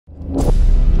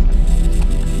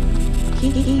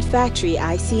Heat Factory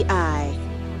ICI.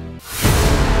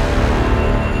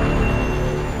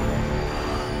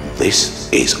 This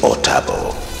is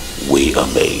Otabo. We are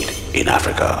made in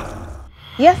Africa.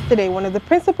 Yesterday, one of the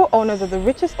principal owners of the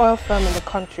richest oil firm in the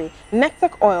country,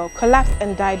 Nectac Oil, collapsed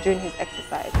and died during his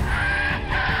exercise.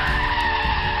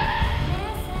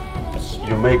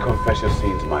 You may confess your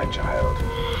sins, my child.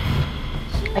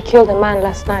 I killed a man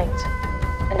last night,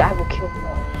 and I will kill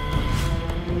more.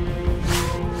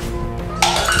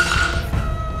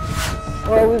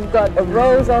 Well, we've got a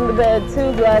rose on the bed,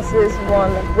 2 glasses,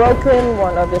 one broken,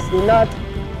 one obviously not.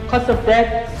 Cause of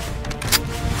death,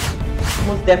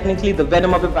 most definitely the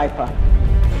venom of a viper.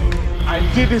 I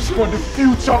did this for the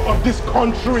future of this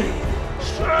country.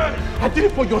 I did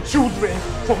it for your children,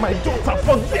 for my daughter,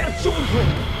 for their children.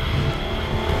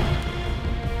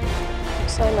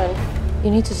 Simon,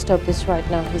 you need to stop this right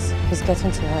now. He's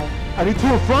getting to her. I need 2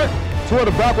 in front, 2 at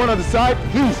the back, 1 at the side.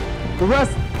 Please, the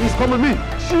rest, please come with me.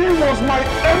 She was my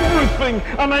everything,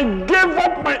 and I gave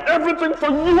up my everything for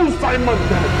you, Simon.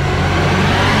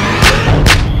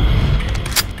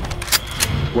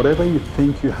 Whatever you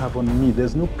think you have on me,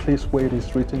 there's no place where it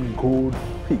is written gold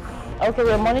thief. Okay,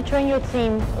 we're monitoring your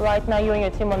team. Right now, you and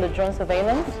your team on the drone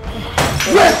surveillance.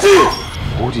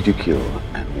 Who did you kill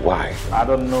and why? I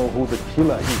don't know who the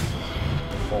killer is,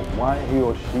 or why he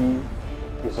or she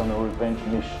is on a revenge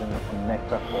mission on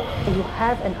Nectac Oil. If you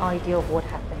have an idea of what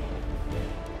happened,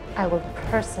 I will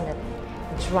personally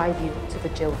drive you to the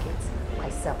jail gates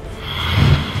myself.